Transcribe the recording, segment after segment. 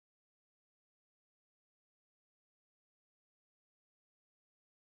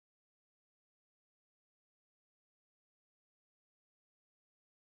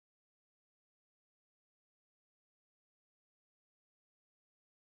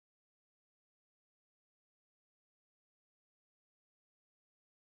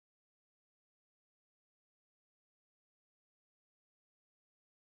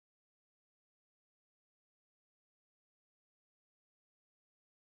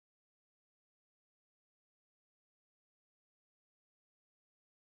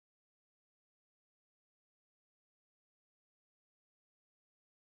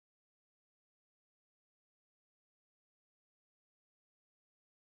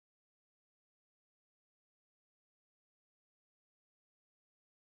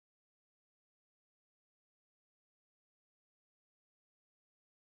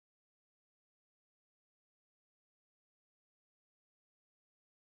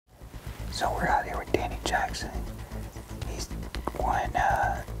So we're out here with Danny Jackson. He's won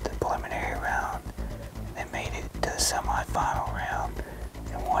the preliminary round and then made it to the semifinal round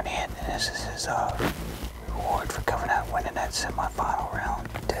and won in. And this is his reward for coming out and winning that semifinal round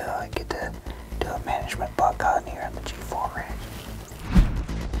to get to do a management buck hunt here on the G4 Ranch.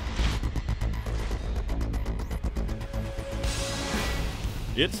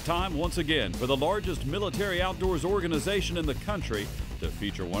 It's time once again for the largest military outdoors organization in the country to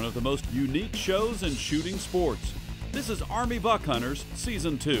feature one of the most unique shows in shooting sports. This is Army Buckhunters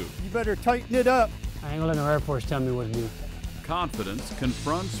Season 2. You better tighten it up. I ain't gonna let no Air Force tell me what to do. Confidence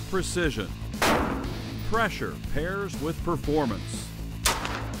confronts precision. Pressure pairs with performance.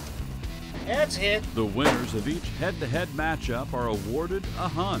 That's it. The winners of each head-to-head matchup are awarded a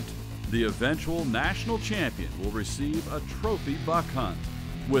hunt. The eventual national champion will receive a trophy buck hunt,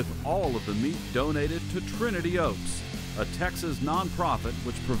 with all of the meat donated to Trinity Oaks, a Texas nonprofit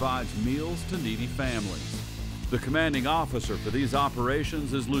which provides meals to needy families. The commanding officer for these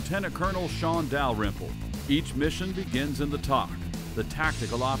operations is Lieutenant Colonel Sean Dalrymple. Each mission begins in the TOC, the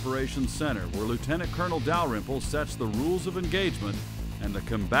Tactical Operations Center, where Lieutenant Colonel Dalrymple sets the rules of engagement and the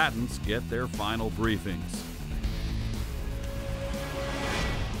combatants get their final briefings.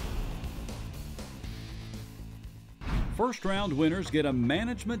 First round winners get a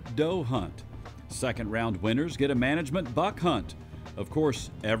management doe hunt. Second round winners get a management buck hunt. Of course,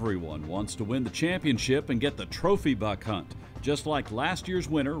 everyone wants to win the championship and get the trophy buck hunt, just like last year's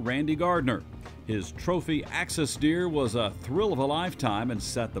winner, Randy Gardner. His trophy axis deer was a thrill of a lifetime and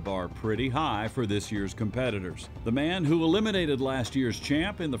set the bar pretty high for this year's competitors. The man who eliminated last year's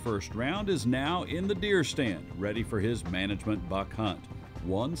champ in the first round is now in the deer stand, ready for his management buck hunt.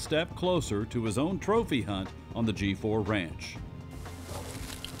 One step closer to his own trophy hunt on the G4 Ranch.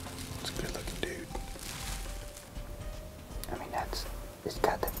 It's a good looking dude. I mean, it's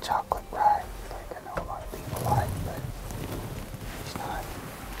got that chocolate ride like I know a lot of people like, but he's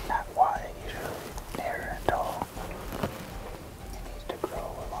not wide. He's really narrow and tall. He needs to grow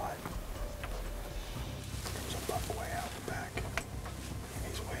a lot. There's a buck way out the back.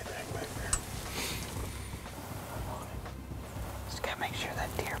 He's way back there. Just gotta make sure that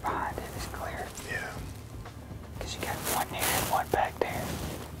deer behind it is clear. Yeah. Because you got one there and one back there.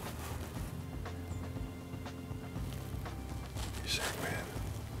 You sick, man?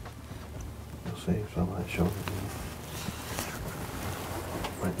 You'll save some of that shoulder.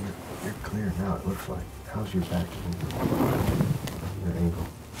 But you're clear now, it looks like. How's your back? Your angle?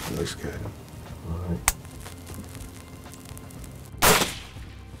 It looks good. All right.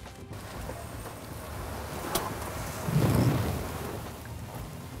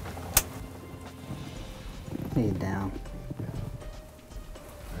 Knee down.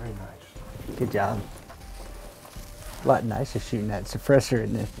 Very nice. Good job. A lot nicer shooting that suppressor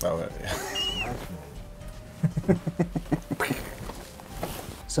in there. Oh, yeah.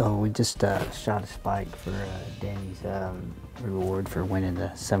 So we just shot a spike for Danny's reward for winning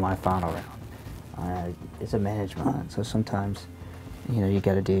the semifinal round. It's a management hunt, so sometimes you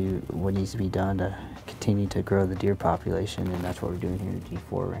got to do what needs to be done to continue to grow the deer population, and that's what we're doing here at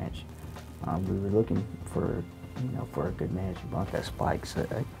G4 Ranch. We were looking for for a good management buck. That spike's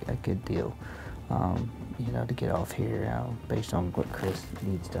a good deal. To get off here based on what Chris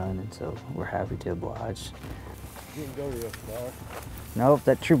needs done, and so we're happy to oblige. You didn't go real far. Nope,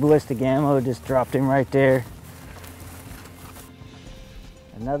 that true ballistic ammo just dropped him right there.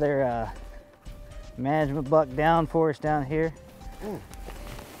 Another management buck down for us down here.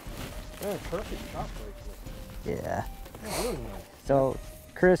 Yeah, perfect shot placement. Yeah. Yeah, really nice. So,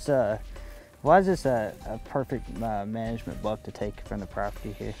 Chris, why is this a perfect management buck to take from the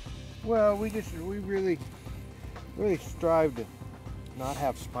property here? Well, we really strive to not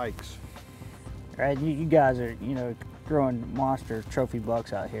have spikes. Right, you guys are growing monster trophy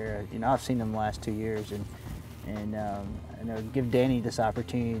bucks out here. I've seen them the last 2 years, and give Danny this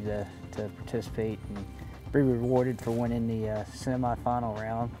opportunity to participate and be rewarded for winning the semifinal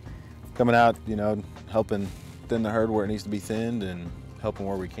round. Coming out, helping thin the herd where it needs to be thinned and helping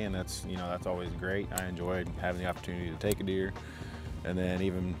where we can. That's always great. I enjoyed having the opportunity to take a deer, and then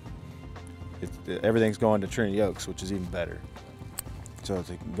even everything's going to Trinity Oaks, which is even better. So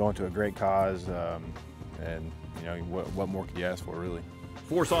it's going to a great cause, and what more could you ask for, really?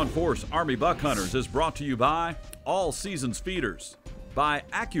 Force on Force Army Buckhunters is brought to you by All Seasons Feeders, by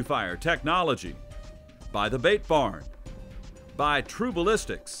AccuFire Technology, by The Bait Barn, by True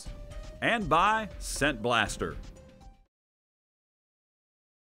Ballistics, and by Scent Blaster.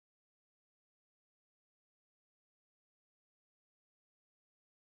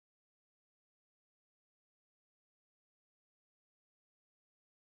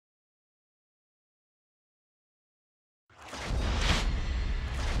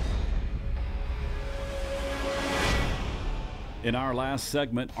 In our last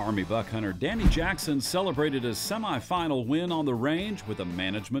segment, Army buck hunter Danny Jackson celebrated his semifinal win on the range with a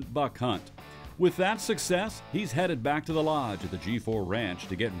management buck hunt. With that success, he's headed back to the lodge at the G4 Ranch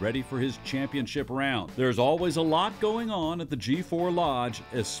to get ready for his championship round. There's always a lot going on at the G4 Lodge,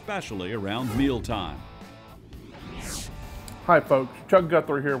 especially around mealtime. Hi folks, Chuck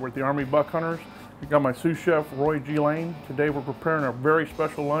Guthrie here with the Army Buckhunters. I got my sous chef Roy G. Lane. Today we're preparing a very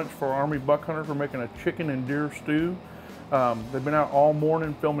special lunch for our Army Buckhunters. We're making a chicken and deer stew. They've been out all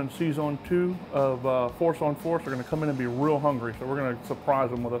morning filming season 2 of Force on Force. They're going to come in and be real hungry, so we're going to surprise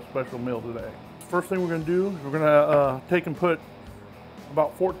them with a special meal today. First thing we're going to do is we're going to take and put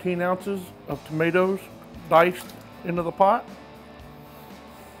about 14 ounces of tomatoes diced into the pot.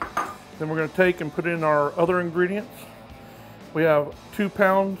 Then we're going to take and put in our other ingredients. We have 2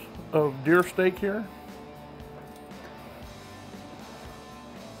 pounds of deer steak here.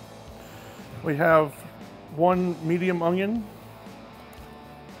 We have 1 medium onion.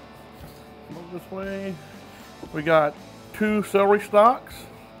 Move this way. We got 2 celery stalks,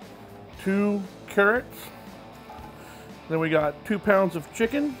 2 carrots. Then we got 2 pounds of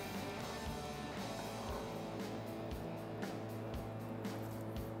chicken.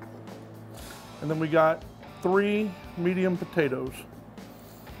 And then we got 3 medium potatoes.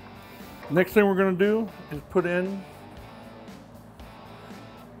 Next thing we're going to do is put in,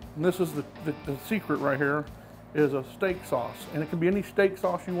 and this is the secret right here, is a steak sauce. And it can be any steak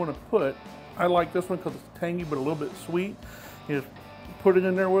sauce you want to put. I like this one because it's tangy but a little bit sweet. You just put it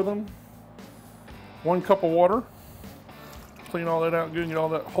in there with them. 1 cup of water. Clean all that out good and get all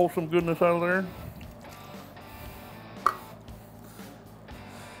that wholesome goodness out of there.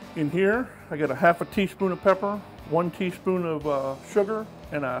 In here, I got a ½ teaspoon of pepper, 1 teaspoon of sugar,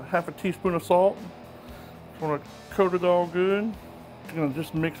 and a ½ teaspoon of salt. Just want to coat it all good. I'm gonna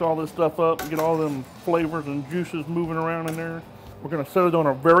just mix all this stuff up and get all them flavors and juices moving around in there. We're gonna set it on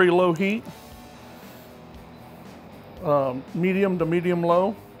a very low heat, medium to medium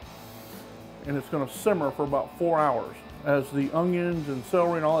low, and it's gonna simmer for about 4 hours. As the onions and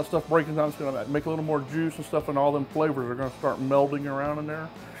celery and all that stuff breaks down, it's gonna make a little more juice and stuff, and all them flavors are gonna start melding around in there.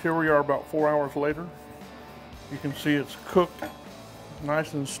 Here we are about 4 hours later. You can see it's cooked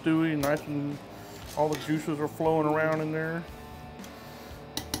nice and stewy, nice, and all the juices are flowing around in there.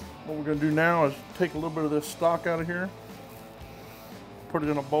 What we're going to do now is take a little bit of this stock out of here, put it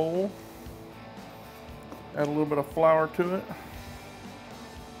in a bowl, add a little bit of flour to it.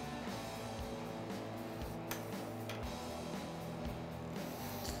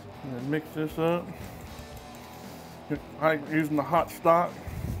 And then mix this up. I'm using the hot stock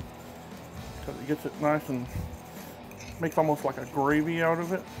because it gets it nice and makes almost like a gravy out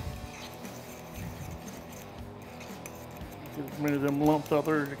of it. Get as many of them lumps out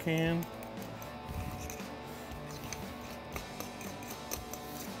there as you can.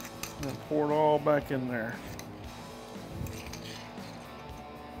 And then pour it all back in there.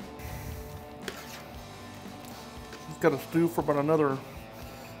 Just got to stew for about another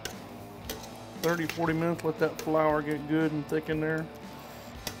 30-40 minutes. Let that flour get good and thick in there.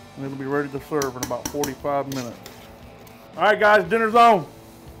 And it'll be ready to serve in about 45 minutes. All right, guys, dinner's on.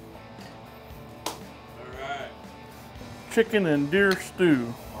 Chicken and deer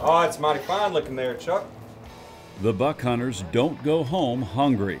stew. Oh, it's mighty fine looking there, Chuck. The buck hunters don't go home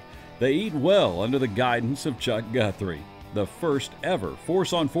hungry. They eat well under the guidance of Chuck Guthrie, the first ever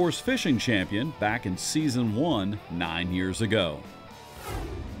Force on Force fishing champion back in season 1 9 years ago.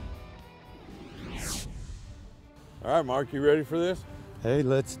 All right, Mark, you ready for this? Hey,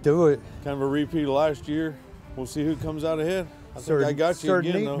 let's do it. Kind of a repeat of last year. We'll see who comes out ahead. I think I got you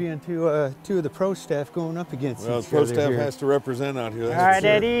again, though. Being two of the pro staff going up against Well, each the pro other staff here. has to represent out here. All right,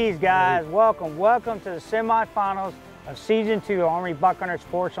 at ease, guys. Welcome to the semifinals of Season 2 Army Buckhunters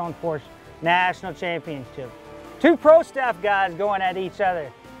Force on Force National Championship. 2 pro staff guys going at each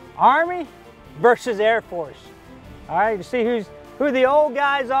other. Army versus Air Force. All right, to see who the old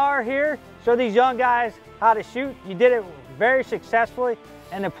guys are here. Show these young guys how to shoot. You did it very successfully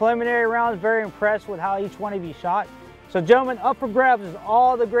in the preliminary rounds. Very impressed with how each one of you shot. So gentlemen, up for grabs is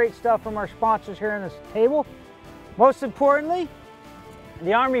all the great stuff from our sponsors here on this table. Most importantly,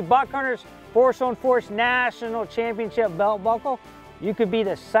 the Army Buckhunters Force on Force National Championship belt buckle. You could be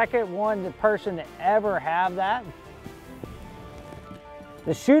the second person to ever have that.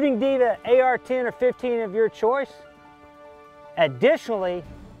 The Shooting Diva AR-10 or 15 of your choice. Additionally,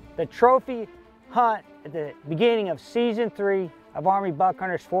 the trophy hunt at the beginning of Season 3 of Army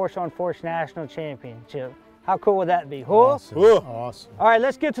Buckhunters Force on Force National Championship. How cool would that be? Awesome. Awesome. All right,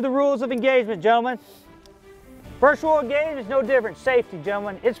 let's get to the rules of engagement, gentlemen. First rule of engagement is no different. Safety,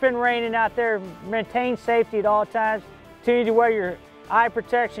 gentlemen. It's been raining out there. Maintain safety at all times. Continue to wear your eye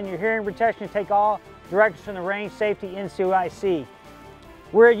protection, your hearing protection, take all directions from the range safety NCOIC.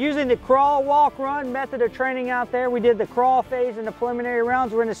 We're using the crawl, walk, run method of training out there. We did the crawl phase in the preliminary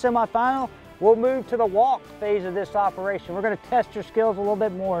rounds. We're in the semifinal. We'll move to the walk phase of this operation. We're going to test your skills a little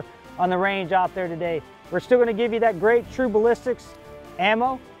bit more on the range out there today. We're still going to give you that great true ballistics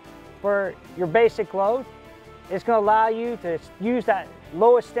ammo for your basic load. It's going to allow you to use that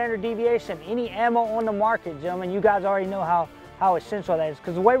lowest standard deviation of any ammo on the market, gentlemen. You guys already know how essential that is.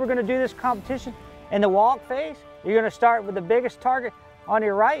 Because the way we're going to do this competition in the walk phase, you're going to start with the biggest target on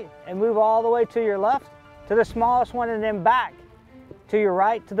your right and move all the way to your left to the smallest one, and then back to your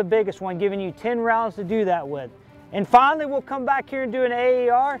right to the biggest one, giving you 10 rounds to do that with. And finally, we'll come back here and do an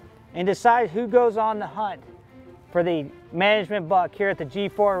AAR and decide who goes on the hunt for the management buck here at the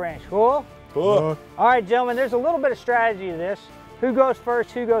G4 Ranch. Cool? Cool. All right, gentlemen, there's a little bit of strategy to this. Who goes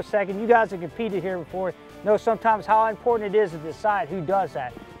first, who goes second? You guys have competed here before. Know sometimes how important it is to decide who does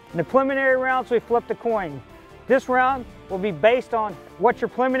that. In the preliminary rounds, we flipped a coin. This round will be based on what your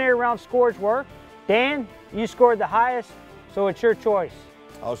preliminary round scores were. Dan, you scored the highest, so it's your choice.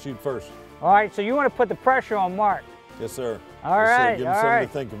 I'll shoot first. All right, so you want to put the pressure on Mark. Yes, sir. All Yes, sir. right, Give him all something right.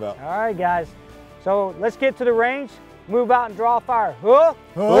 to think about. All right, guys. So let's get to the range, move out and draw fire. Huh?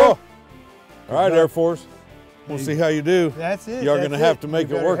 Oh. All right, Air Force. We'll see how you do. That's it. You're that's going to have to You make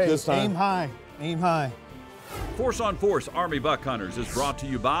it better, work hey, this time. Aim high. Aim high. Force on Force Army Buck Hunters is brought to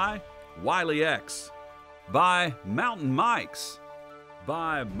you by Wiley X, by Mountain Mikes,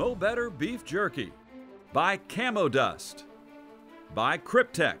 by Mo Better Beef Jerky, by Camo Dust, by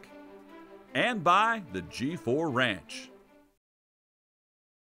Cryptech, and by the G4 Ranch.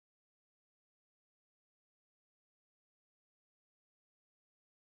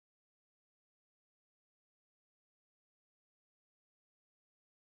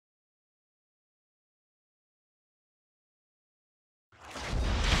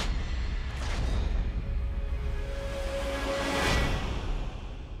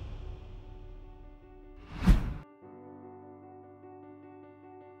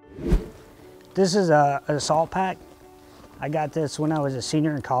 This is an assault pack. I got this when I was a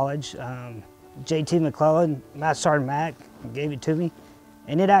senior in college. JT McClellan, Master Sergeant Mac, gave it to me.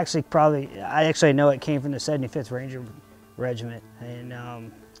 And it actually I actually know it came from the 75th Ranger Regiment.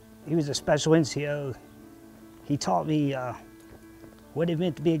 And he was a special NCO. He taught me what it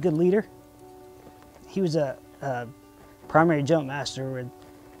meant to be a good leader. He was a primary jump master with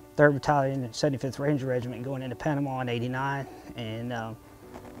 3rd Battalion and 75th Ranger Regiment going into Panama in '89. And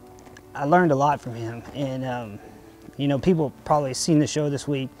I learned a lot from him. And you know, people probably seen the show this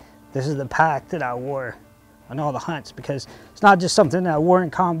week. This is the pack that I wore on all the hunts, because it's not just something that I wore in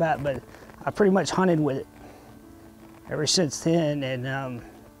combat, but I pretty much hunted with it ever since then. And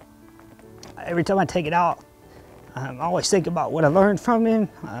every time I take it out, I always think about what I learned from him.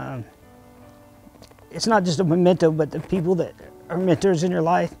 It's not just a memento, but the people that are mentors in your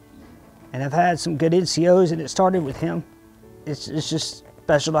life. And I've had some good NCOs, and it started with him. It's just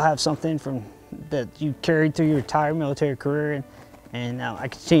special to have something from that you carried through your entire military career, and I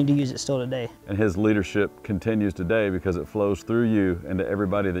continue to use it still today. And his leadership continues today because it flows through you and to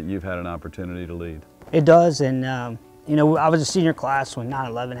everybody that you've had an opportunity to lead. It does. And you know, I was a senior class when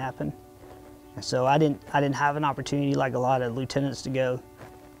 9/11 happened, and so I didn't have an opportunity like a lot of lieutenants to go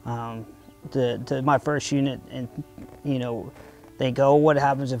to my first unit and, you know, think, oh, what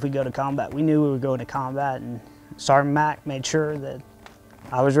happens if we go to combat? We knew we were going to combat, and Sergeant Mac made sure that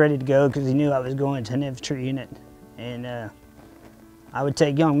I was ready to go because he knew I was going to an infantry unit. And I would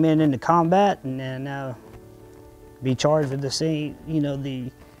take young men into combat and then be charged with the same, you know,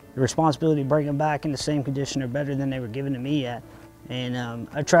 the responsibility to bring them back in the same condition or better than they were given to me at. And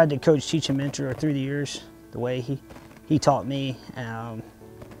I tried to coach, teach, and mentor through the years the way he taught me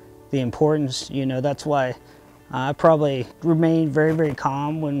the importance. You know, that's why I probably remained very, very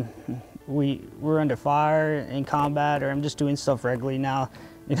calm when we were under fire in combat, or I'm just doing stuff regularly now.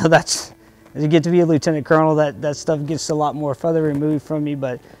 You know, that's, as you get to be a lieutenant colonel, that stuff gets a lot more further removed from me.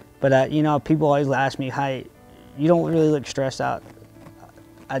 But you know, people always ask me, "Hey, you don't really look stressed out."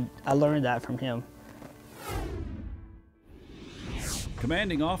 I learned that from him.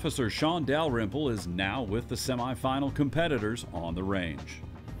 Commanding Officer Sean Dalrymple is now with the semifinal competitors on the range.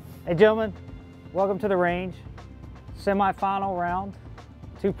 Hey gentlemen, welcome to the range. Semifinal round.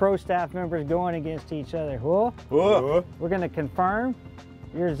 2 pro staff members going against each other. Whoa. Whoa. We're gonna confirm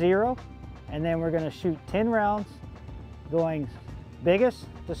your 0, and then we're gonna shoot 10 rounds, going biggest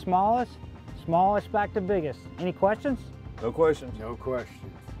to smallest, smallest back to biggest. Any questions? No questions. No question.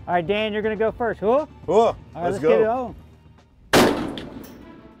 All right, Dan, you're gonna go first. Whoa. Whoa. All right, Let's let's get it go. on.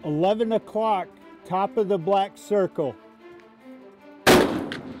 11 o'clock, top of the black circle.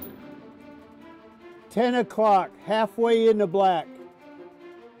 10 o'clock, halfway in the black.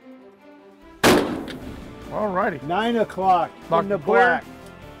 All righty. 9 o'clock Lock in the and clear. black.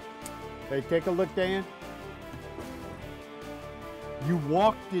 Hey, take a look, Dan. You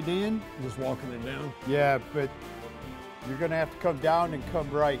walked it in. Just walking it down. Yeah, but you're gonna have to come down and come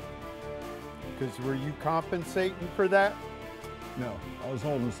right. Because were you compensating for that? No, I was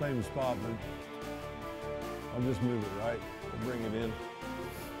holding the same spot, but I'll just move it right. I'll bring it in.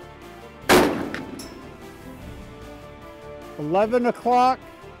 11 o'clock,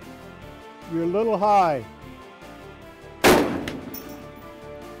 you're a little high.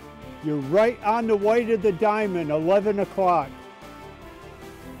 You're right on the white of the diamond, 11 o'clock.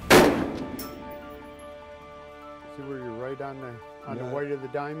 See where you're right on the white of the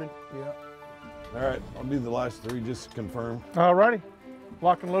diamond? Yeah. All right, I'll do the last 3 just to confirm. All righty.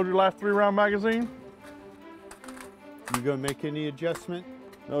 Lock and load your last 3-round magazine. You gonna make any adjustment?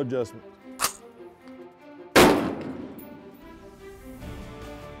 No adjustment.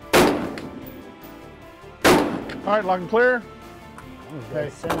 All right, lock and clear. Okay.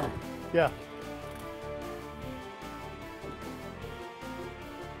 Center. Yeah.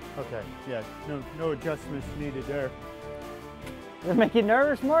 Okay, yeah, no adjustments needed there. Does it make you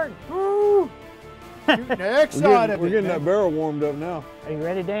nervous, Mark? Woo! Shooting the X out of We're it, getting man. that barrel warmed up now. Are you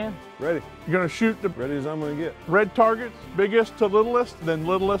ready, Dan? Ready. You're gonna shoot the Ready as I'm gonna get. red targets, biggest to littlest, then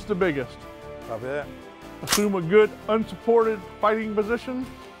littlest to biggest. Copy that. Assume a good unsupported fighting position.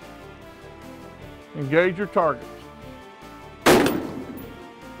 Engage your targets.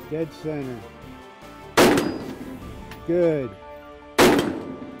 Dead center. Good.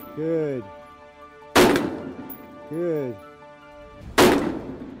 Good. Good.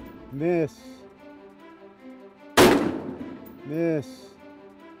 Miss. Miss.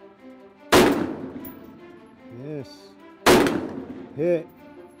 Miss. Hit.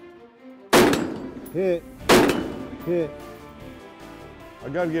 Hit. Hit. I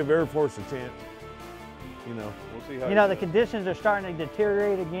got to give Air Force a chance. You know, we'll see how. You know, the conditions are starting to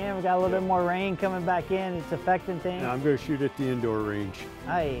deteriorate again. We got a little bit more rain coming back in. It's affecting things. Now I'm going to shoot at the indoor range.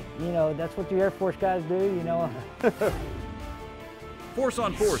 Hey, you know, that's what the Air Force guys do, you know. Force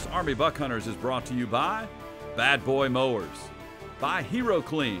on Force Army Buckhunters is brought to you by Bad Boy Mowers, by Hero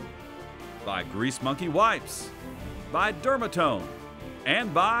Clean, by Grease Monkey Wipes, by Dermatone,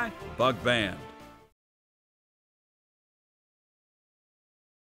 and by Bug Band.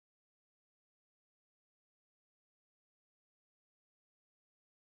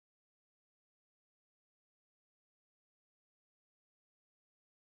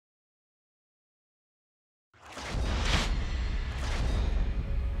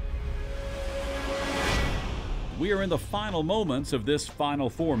 We are in the final moments of this Final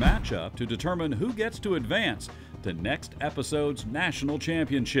Four matchup to determine who gets to advance to next episode's national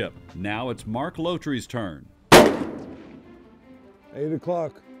championship. Now it's Mark Lotry's turn. 8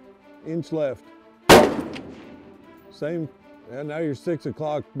 o'clock, inch left. Same, and now you're 6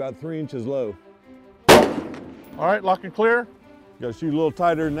 o'clock, about 3 inches low. All right, lock and clear. You gotta shoot a little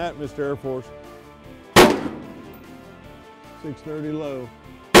tighter than that, Mr. Air Force. 6:30 low.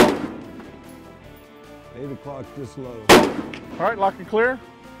 8 o'clock just low. All right, lock and clear.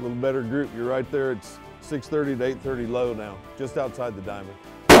 A little better group, you're right there. It's 6:30 to 8:30 low now, just outside the diamond.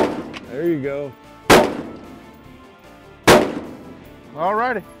 There you go. All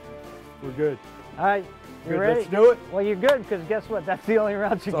righty. We're good. All right, you Good, ready? let's do it. Well, you're good, because guess what? That's the only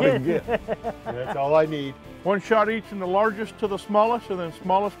round you That's all you get. get. That's all I need. One shot each in the largest to the smallest, and then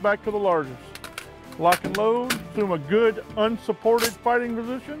smallest back to the largest. Lock and load. Assume a good unsupported fighting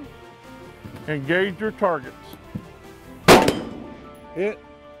position. Engage your targets. Hit.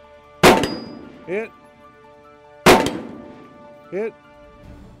 Hit. Hit.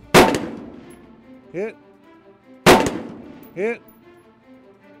 Hit. Hit.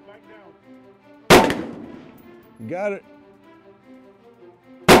 Got it.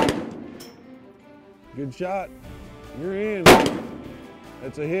 Good shot. You're in.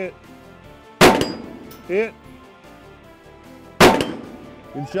 That's a hit. Hit.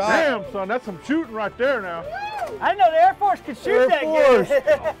 Good shot. Damn, son, that's some shooting right there now. I didn't know the Air Force could shoot Air that Force. good.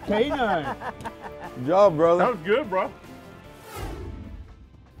 K9. Good job, brother. That was good, bro.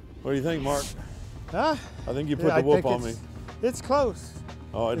 What do you think, Mark? Huh? I think you put Yeah, the whoop I on think me. It's close.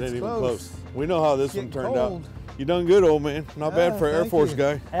 Oh, it it's ain't even close. close. We know how this one Getting turned cold. out. You done good, old man. Not bad for an Air thank Force you.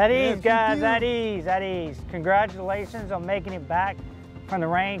 guy. At Yeah, ease, thank guys, you. at ease, at ease. Congratulations on making it back from the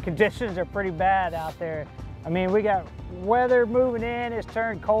rain. Conditions are pretty bad out there. I mean, we got weather moving in, it's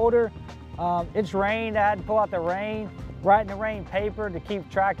turned colder. It's rained, I had to pull out the rain, writing the rain paper to keep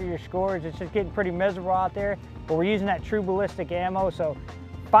track of your scores. It's just getting pretty miserable out there, but we're using that true ballistic ammo, so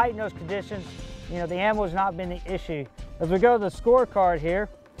fighting those conditions, you know, the ammo has not been the issue. As we go to the scorecard here,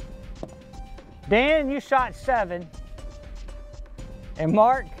 Dan, you shot 7. And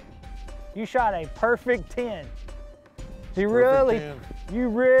Mark, you shot a perfect 10. So you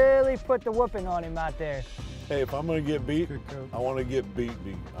really put the whooping on him out there. Hey, if I'm going to get beat, I want to get beat.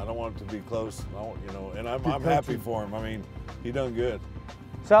 I don't want it to be close. I want, you know, and I'm happy for him. I mean, he done good.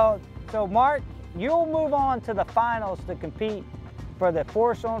 So Mark, you'll move on to the finals to compete for the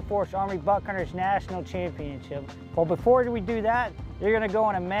Force on Force Army Buckhunters National Championship. Well, before we do that, you're going to go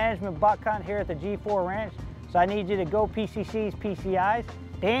on a management buck hunt here at the G4 Ranch. So I need you to go PCCs, PCIs.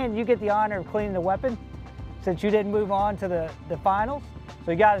 Dan, you get the honor of cleaning the weapon since you didn't move on to the finals.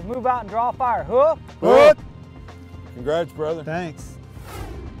 So you guys move out and draw fire. Hook! Hook! Congrats, brother. Thanks.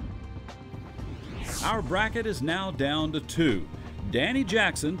 Our bracket is now down to 2. Danny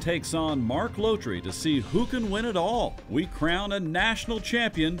Jackson takes on Mark Lotry to see who can win it all. We crown a national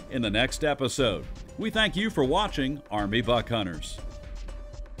champion in the next episode. We thank you for watching Army Buck Hunters.